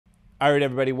All right,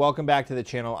 everybody, welcome back to the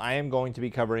channel. I am going to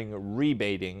be covering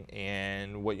rebating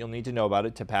and what you'll need to know about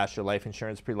it to pass your life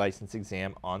insurance pre-license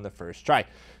exam on the first try.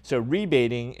 So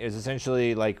rebating is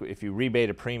essentially like if you rebate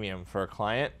a premium for a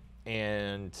client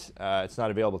and it's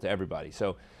not available to everybody.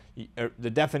 So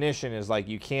the definition is like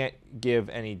you can't give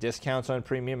any discounts on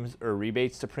premiums or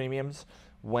rebates to premiums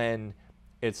when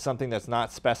it's something that's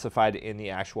not specified in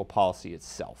the actual policy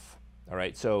itself. All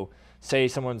right, so say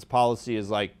someone's policy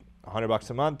is like $100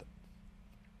 a month.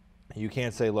 You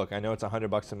can't say, look, I know it's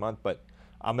 $100 a month, but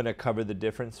I'm going to cover the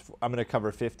difference. I'm going to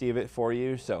cover 50 of it for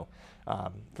you. So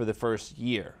for the first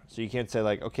year. So you can't say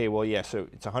like, okay, well, yeah, so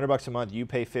it's $100 a month. You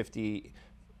pay 50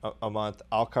 a month.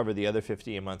 I'll cover the other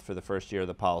 50 a month for the first year of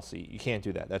the policy. You can't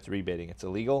do that. That's rebating. It's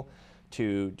illegal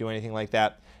to do anything like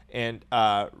that. And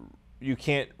you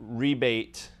can't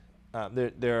rebate.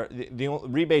 The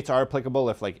rebates are applicable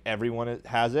if like everyone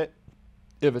has it,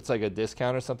 if it's like a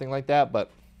discount or something like that.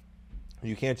 But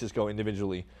you can't just go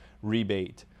individually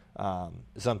rebate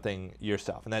something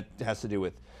yourself. And that has to do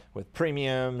with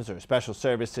premiums or special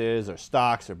services or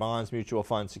stocks or bonds, mutual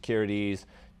funds, securities,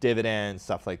 dividends,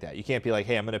 stuff like that. You can't be like,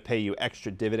 hey, I'm going to pay you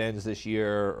extra dividends this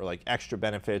year or like extra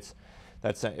benefits.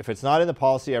 That's if it's not in the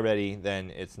policy already, then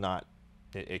it's not.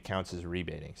 It counts as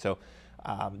rebating. So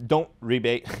don't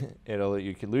rebate.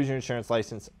 You could lose your insurance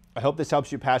license. I hope this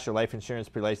helps you pass your life insurance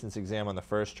pre-license exam on the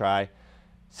first try.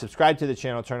 Subscribe to the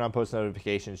channel, turn on post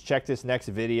notifications. Check this next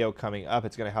video coming up.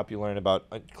 It's going to help you learn about,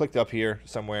 click up here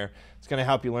somewhere. It's going to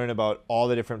help you learn about all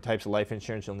the different types of life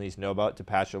insurance you'll need to know about to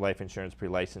pass your life insurance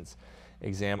pre-license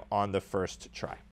exam on the first try.